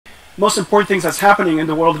most important things that's happening in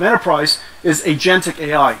the world of enterprise is agentic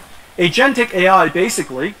AI. Agentic AI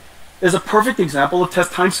basically is a perfect example of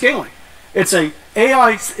test time scaling. AI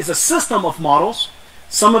is a system of models.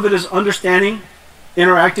 Some of it is understanding,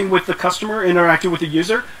 interacting with the customer, interacting with the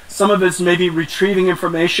user. Some of it is maybe retrieving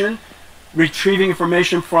information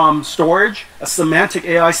from storage, a semantic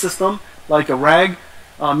AI system like a RAG.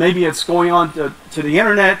 Maybe it's going on to the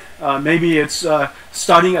internet. Maybe it's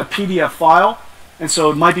studying a PDF file. And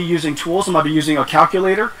so it might be using tools. It might be using a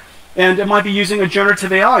calculator. And it might be using a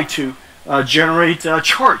generative AI to generate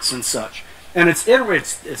charts and such. And it's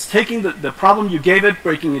taking the problem you gave it,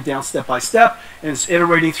 breaking it down step by step, and it's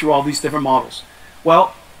iterating through all these different models.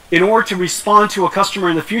 Well, in order to respond to a customer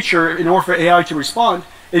in the future, in order for AI to respond,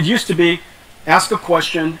 it used to be ask a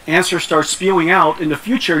question, answer starts spewing out. In the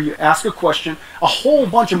future, you ask a question, a whole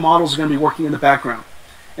bunch of models are going to be working in the background.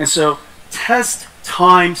 And so test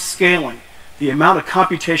time scaling, the amount of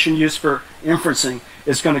computation used for inferencing,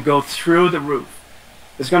 is going to go through the roof.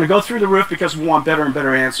 It's going to go through the roof because we want better and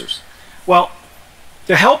better answers. Well,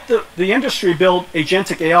 to help the industry build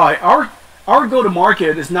agentic AI, our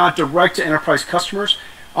go-to-market is not direct to enterprise customers.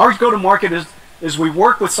 Our go-to-market is we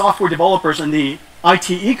work with software developers in the IT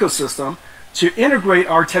ecosystem to integrate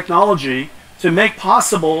our technology to make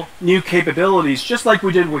possible new capabilities, just like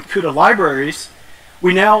we did with CUDA libraries.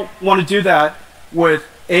 We now want to do that with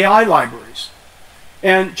AI libraries.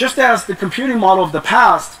 And just as the computing model of the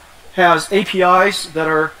past has APIs that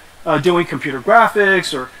are doing computer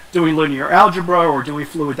graphics or doing linear algebra or doing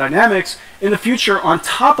fluid dynamics, in the future, on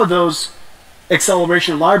top of those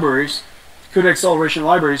acceleration libraries, CUDA acceleration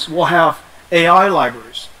libraries, we'll have AI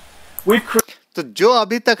libraries. तो जो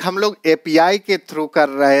अभी तक हम लोग API के through कर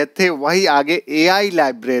रहे थे वही आगे AI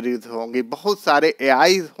लाइब्रेरीज होंगी, बहुत सारे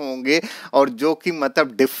AI होंगे और जो कि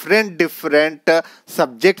मतलब डिफरेंट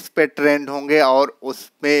सब्जेक्ट्स पे ट्रेंड होंगे और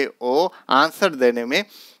उसमें वो आंसर देने में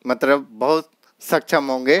मतलब बहुत सक्षम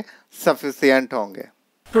होंगे, सफिशिएंट होंगे.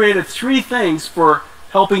 Created 3 things for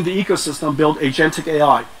helping the ecosystem build agentic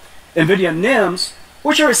AI. NVIDIA Nims,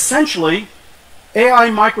 which are essentially AI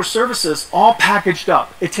microservices all packaged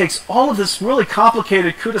up. It takes all of this really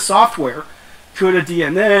complicated CUDA software, CUDA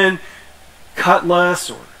DNN, Cutlass,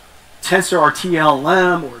 or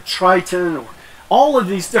TensorRT-LM, or Triton, or all of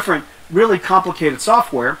these different really complicated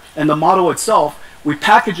software, and the model itself, we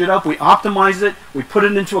package it up, we optimize it, we put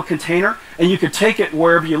it into a container, and you can take it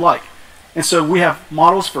wherever you like. And so we have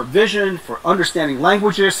models for vision, for understanding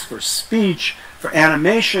languages, for speech, for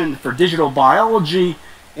animation, for digital biology,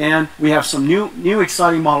 and we have some new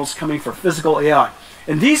exciting models coming for physical AI.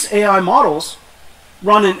 And these AI models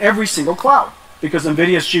run in every single cloud because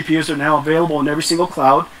NVIDIA's GPUs are now available in every single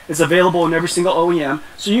cloud. It's available in every single OEM.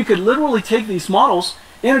 So you could literally take these models,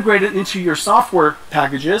 integrate it into your software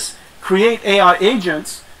packages, create AI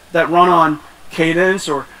agents that run on Cadence,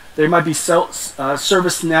 or they might be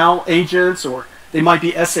ServiceNow agents, or they might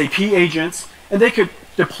be SAP agents, and they could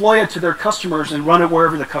deploy it to their customers and run it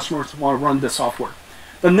wherever the customers want to run the software.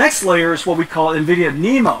 The next layer is what we call NVIDIA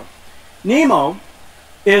Nemo. Nemo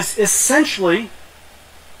is essentially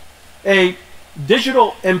a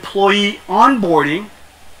digital employee onboarding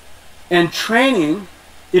and training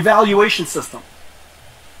evaluation system.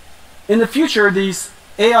 In the future, these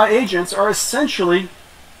AI agents are essentially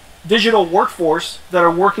digital workforce that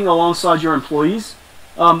are working alongside your employees,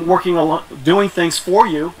 doing things for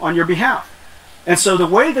you on your behalf. And so the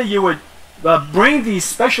way that you would bring these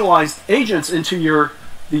specialized agents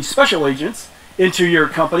these special agents into your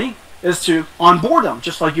company is to onboard them,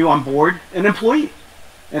 just like you onboard an employee.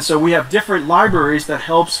 And so we have different libraries that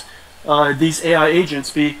helps these AI agents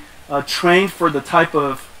be trained for the type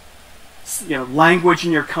of language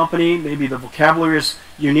in your company. Maybe the vocabulary is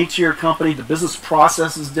unique to your company, the business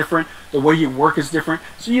process is different, the way you work is different.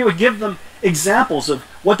 So you would give them examples of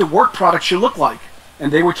what the work product should look like,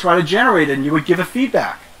 and they would try to generate it, and you would give a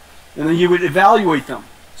feedback, and then you would evaluate them,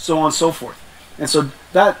 so on and so forth. And so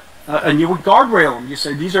that, and you would guardrail them. You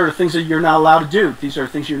say, these are the things that you're not allowed to do. These are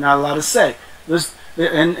the things you're not allowed to say.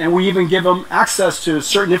 And we even give them access to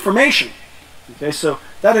certain information. Okay, so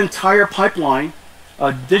that entire pipeline,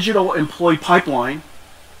 digital employee pipeline,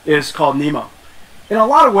 is called Nemo. In a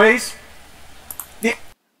lot of ways,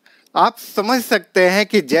 आप समझ सकते हैं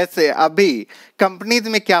कि जैसे अभी companies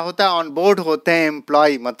में क्या होता है, ऑनबोर्ड होते हैं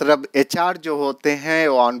एम्प्लॉय, मतलब एचआर जो होते हैं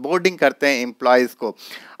वो ऑनबोर्डिंग करते हैं एम्प्लॉयज़ को.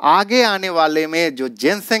 आगे आने वाले में जो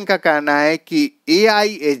जेनसेंग का कहना है कि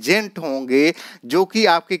एआई एजेंट होंगे जो कि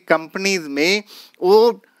आपकी कंपनीज में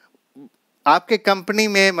वो आपके कंपनी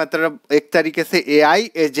में मतलब एक तरीके से एआई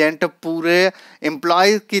एजेंट पूरे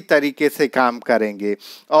एम्प्लॉयज़ की तरीके से काम करेंगे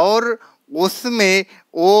और उसमें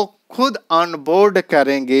वो खुद ऑनबोर्ड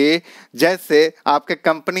करेंगे। जैसे आपके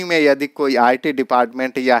कंपनी में यदि कोई आईटी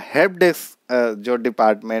डिपार्टमेंट या हेल्प डेस्क जो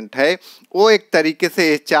डिपार्टमेंट है वो एक तरीके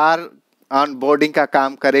से एचआर ऑनबोर्डिंग का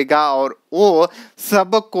काम करेगा और वो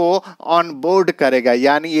सबको ऑनबोर्ड करेगा,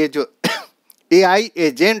 यानी ये जो एआई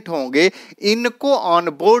एजेंट होंगे इनको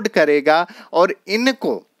ऑनबोर्ड करेगा और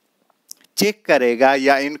इनको चेक करेगा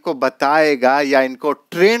या इनको बताएगा या इनको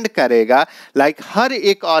ट्रेंड करेगा। लाइक हर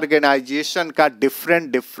एक ऑर्गेनाइजेशन का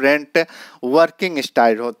डिफरेंट वर्किंग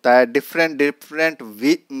स्टाइल होता है, डिफरेंट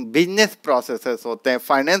बिजनेस प्रोसेसेस होते हैं,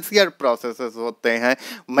 फाइनेंशियल प्रोसेसेस होते हैं,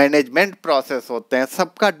 मैनेजमेंट प्रोसेस होते हैं,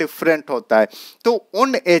 सबका डिफरेंट होता है। तो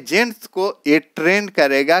उन एजेंट्स को ये ट्रेंड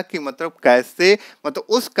करेगा कि मतलब कैसे, मतलब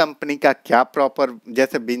उस कंपनी का क्या प्रॉपर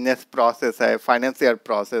जैसे बिजनेस प्रोसेस है, फाइनेंशियल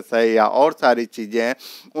प्रोसेस है या और सारी चीज़ें हैं,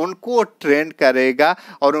 उनको ट्रेंड करेगा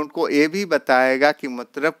और उनको ये भी बताएगा कि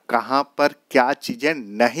मतलब कहाँ पर क्या चीज़ें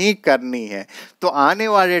नहीं करनी है। तो आने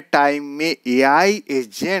वाले टाइम में एआई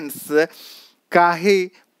एजेंट्स का ही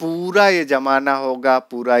पूरा ये ज़माना होगा,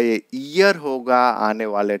 पूरा ये ईयर होगा आने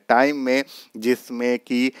वाले टाइम में, जिसमें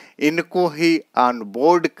कि इनको ही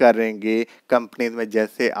ऑनबोर्ड करेंगे कंपनी में,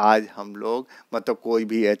 जैसे आज हम लोग मतलब कोई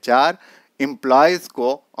भी एचआर एम्प्लॉयज़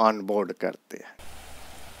को ऑनबोर्ड करते हैं।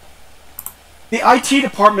 The IT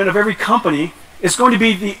department of every company is going to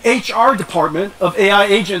be the HR department of AI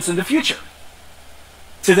agents in the future.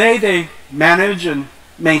 Today they manage and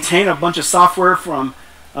maintain a bunch of software from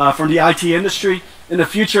the IT industry. In the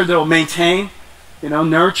future they'll maintain,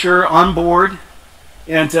 nurture, onboard,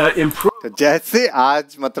 and improve. तो जैसे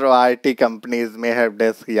आज मतलब IT companies में help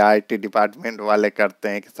desk या IT department वाले करते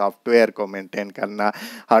हैं कि सॉफ्टवेयर को मेंटेन करना,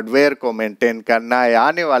 हार्डवेयर को मेंटेन करना,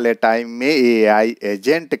 आने वाले टाइम में एआई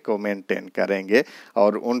एजेंट को मेंटेन करेंगे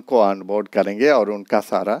और उनको ऑनबोर्ड करेंगे और उनका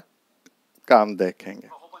सारा काम देखेंगे।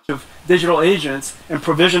 Of digital agents and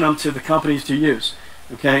provision them to the companies to use.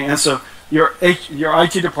 Okay, and so your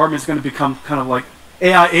IT department is going to become kind of like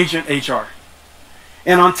AI agent HR.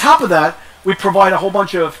 And on top of that, we provide a whole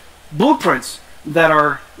bunch of blueprints that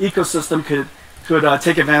our ecosystem could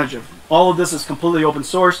take advantage of. All of this is completely open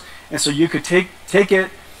source, and so you could take it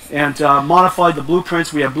and modify the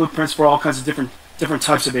blueprints. We have blueprints for all kinds of different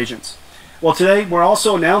types of agents. Well, today we're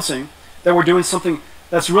also announcing that we're doing something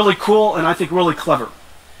that's really cool and I think really clever.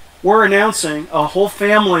 We're announcing a whole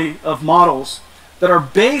family of models that are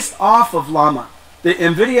based off of Llama, the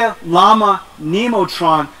NVIDIA Llama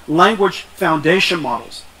Nemotron language foundation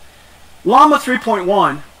models. Llama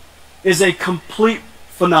 3.1 is a complete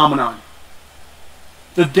phenomenon.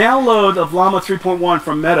 The download of Llama 3.1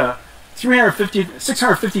 from Meta,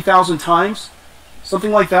 650,000 times,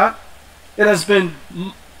 something like that. It has been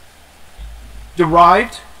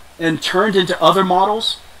derived and turned into other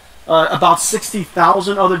models, about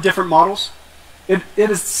 60,000 other different models. It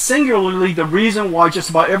is singularly the reason why just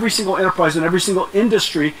about every single enterprise and every single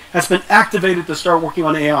industry has been activated to start working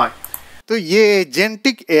on AI. तो ये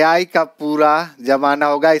agentic AI का पूरा ज़माना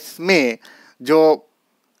होगा। इसमें जो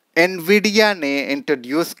Nvidia ने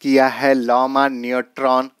introduce किया है लामा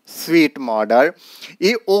न्यूट्रॉन स्वीट मॉडल,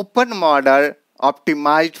 ये open model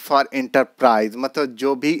optimised for enterprise, मतलब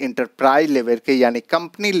जो भी एंटरप्राइज लेवल के यानी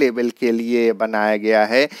कंपनी लेवल के लिए बनाया गया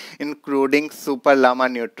है, including super Lama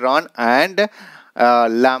neutron and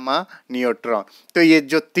Lama neutron. तो ये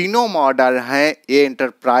जो तीनों मॉडल हैं ये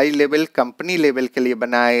एंटरप्राइज लेवल, कंपनी लेवल के लिए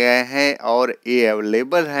बनाए गए हैं और ये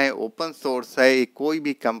अवेलेबल हैं, ओपन सोर्स है, ये कोई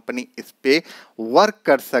भी कंपनी इस पे वर्क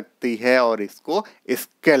कर सकती है और इसको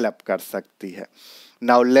स्केल अप कर सकती है।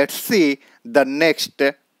 Now let's see the next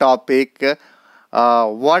topic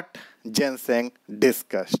what Jensen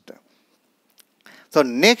discussed. So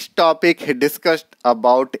next topic he discussed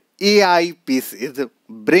about AI pieces,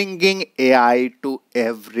 bringing AI to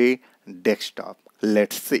every desktop.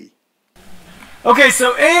 Let's see. Okay,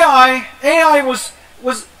 so AI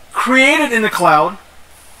was created in the cloud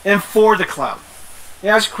and for the cloud.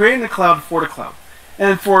 AI was created in the cloud for the cloud.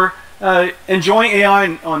 And for enjoying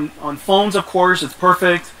AI on phones, of course, it's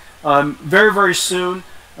perfect. Very, very soon,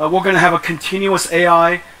 we're going to have a continuous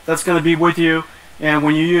AI that's going to be with you. And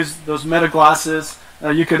when you use those Meta glasses,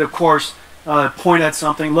 you could, of course, point at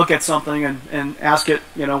something, look at something, and ask it,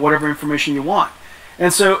 whatever information you want.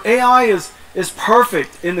 And so AI is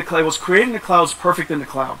perfect in the cloud. It was created in the cloud, is perfect in the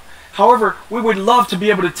cloud. However, we would love to be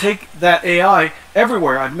able to take that AI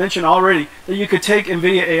everywhere. I've mentioned already that you could take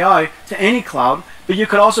NVIDIA AI to any cloud, but you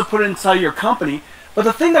could also put it inside your company. But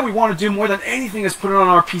the thing that we want to do more than anything is put it on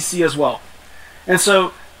our PC as well. And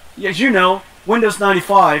so, as you know, Windows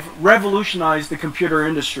 95 revolutionized the computer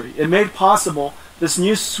industry. It made possible this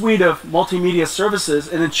new suite of multimedia services,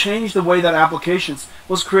 and it changed the way that applications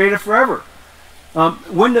was created forever.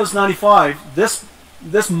 Windows 95,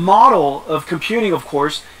 this model of computing, of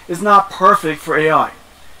course, is not perfect for AI.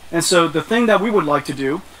 And so the thing that we would like to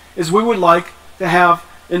do is we would like to have,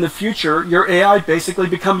 in the future, your AI basically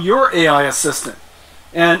become your AI assistant.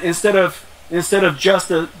 And instead of just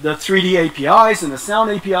the 3D APIs and the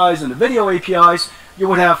sound APIs and the video APIs, you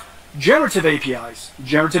would have generative APIs.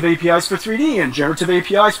 Generative APIs for 3D and generative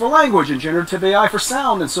APIs for language and generative AI for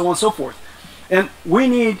sound and so on and so forth. And we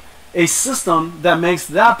need a system that makes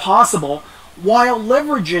that possible while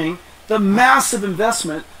leveraging the massive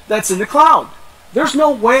investment that's in the cloud. There's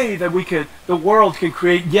no way that the world can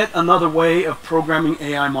create yet another way of programming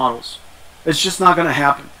AI models. It's just not going to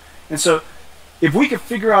happen. And so if we could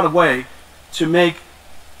figure out a way to make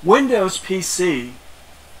Windows PC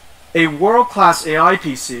a world-class AI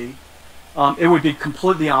PC, it would be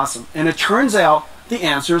completely awesome. And it turns out the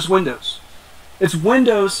answer is Windows. It's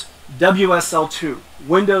Windows WSL2.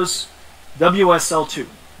 Windows WSL2.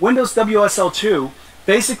 Windows WSL2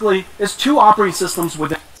 basically is two operating systems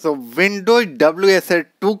within. So Windows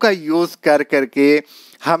WSL2 का use करके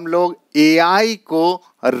हम लोग AI को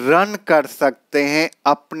run कर सकते हैं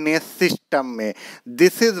अपने system में.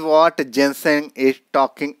 This is what Jensen is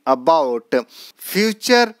talking about.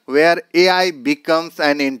 Future where AI becomes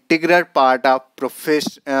an integral part of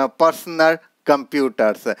personal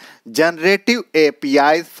computers. Generative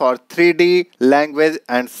APIs for 3D, language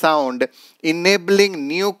and sound, enabling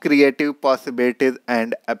new creative possibilities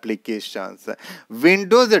and applications.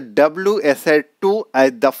 Windows WSL2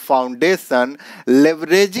 as the foundation,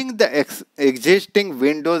 leveraging the existing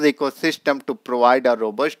Windows ecosystem to provide a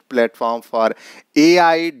robust platform for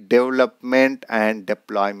AI development and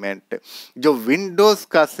deployment. जो Windows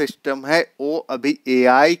का system है वो अभी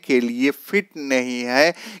AI के लिए fit नहीं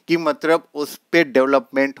है कि मतलब उस पे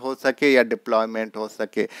डेवलपमेंट हो सके या डिप्लॉयमेंट हो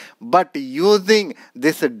सके. बट यूजिंग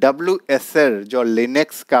दिस WSL जो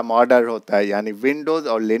लिनक्स का मॉडल होता है, यानी विंडोज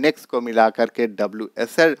और लिनक्स को मिला करके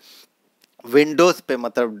WSL विंडोज पे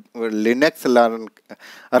मतलब लिनक्स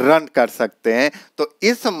रन कर सकते हैं. तो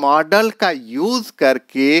इस मॉडल का यूज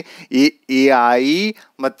करके ये AI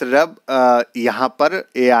मतलब यहाँ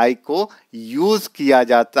पर AI को यूज किया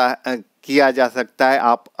जा सकता है.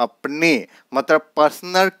 आप अपने मतलब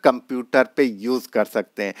पर्सनल कंप्यूटर पे यूज कर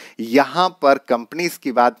सकते हैं. यहाँ पर कंपनीज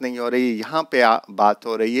की बात नहीं हो रही है, यहाँ पे बात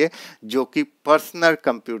हो रही है जो कि पर्सनल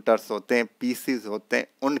कंप्यूटर्स होते हैं, पीसीज होते हैं,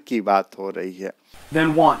 उनकी बात हो रही है.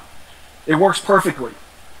 Then one, it works perfectly.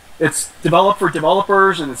 It's developed for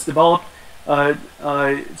developers and it's developed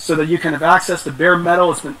so that you can have access to bare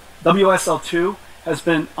metal. It's been WSL2 has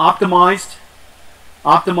been optimized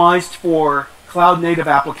for cloud native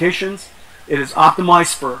applications. It is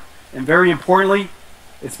optimized for, and very importantly,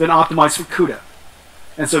 it's been optimized for CUDA.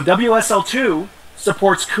 And so WSL2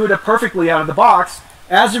 supports CUDA perfectly out of the box.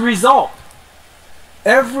 As a result,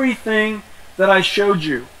 everything that I showed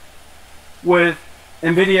you with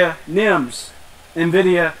NVIDIA Nims,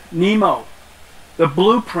 NVIDIA Nemo, the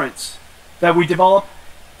blueprints that we develop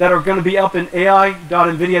that are going to be up in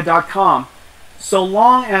ai.nvidia.com, so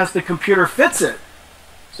long as the computer fits it,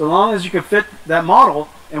 so long as you can fit that model,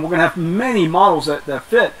 and we're going to have many models that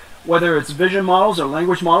fit, whether it's vision models or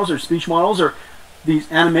language models or speech models or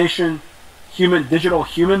these animation, digital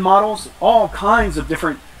human models, all kinds of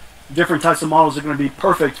different types of models are going to be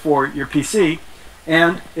perfect for your PC,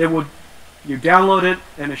 and you download it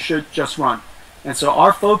and it should just run. And so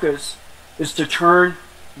our focus is to turn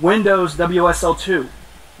Windows WSL2,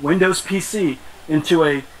 Windows PC, into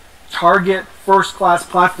a target first-class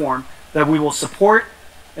platform that we will support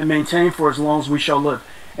and maintain for as long as we shall live.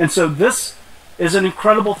 And so this is an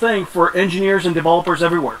incredible thing for engineers and developers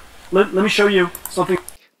everywhere. Let me show you something.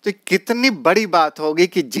 तो कितनी बड़ी बात होगी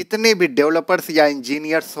कि जितने भी developers या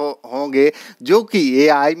engineers होंगे जो कि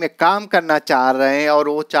AI में काम करना चाह रहे हैं और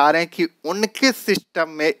वो चाह रहे हैं कि उनके सिस्टम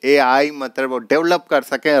में AI मतलब वो डेवलप कर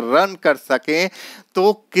सकें, रन कर सकें,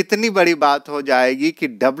 तो कितनी बड़ी बात हो जाएगी कि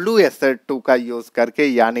WSL2 का यूज़ करके,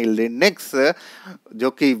 यानी लिनक्स जो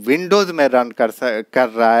कि विंडोज़ में रन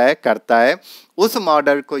करता है, उस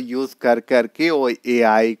मॉडल को यूज़ करके वो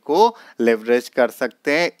AI को लेवरेज कर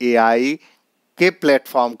सकते हैं, AI के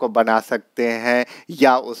प्लेटफॉर्म को बना सकते हैं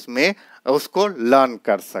या उसमें उसको लर्न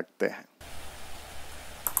कर सकते हैं.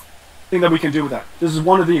 Thing that we can do with that. This is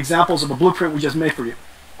one of the examples of a blueprint we just made for you.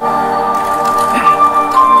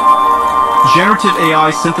 Generative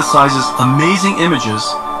AI synthesizes amazing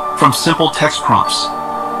images from simple text prompts.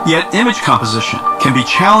 Yet image composition can be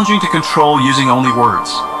challenging to control using only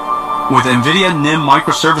words. With NVIDIA Nims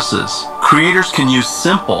Microservices, creators can use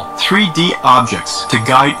simple 3D objects to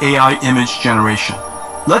guide AI image generation.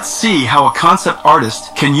 Let's see how a concept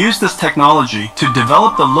artist can use this technology to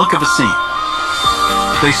develop the look of a scene.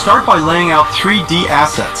 They start by laying out 3D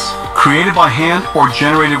assets, created by hand or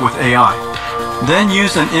generated with AI. Then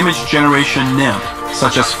use an image generation NIM,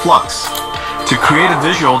 such as Flux, to create a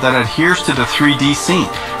visual that adheres to the 3D scene.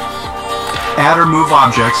 Add or move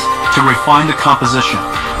objects to refine the composition.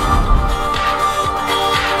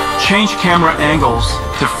 Change camera angles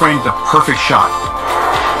to frame the perfect shot.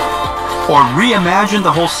 Or reimagine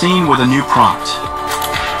the whole scene with a new prompt.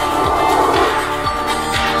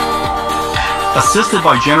 Assisted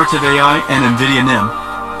by Generative AI and NVIDIA Nims,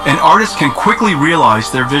 an artist can quickly realize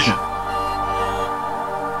their vision.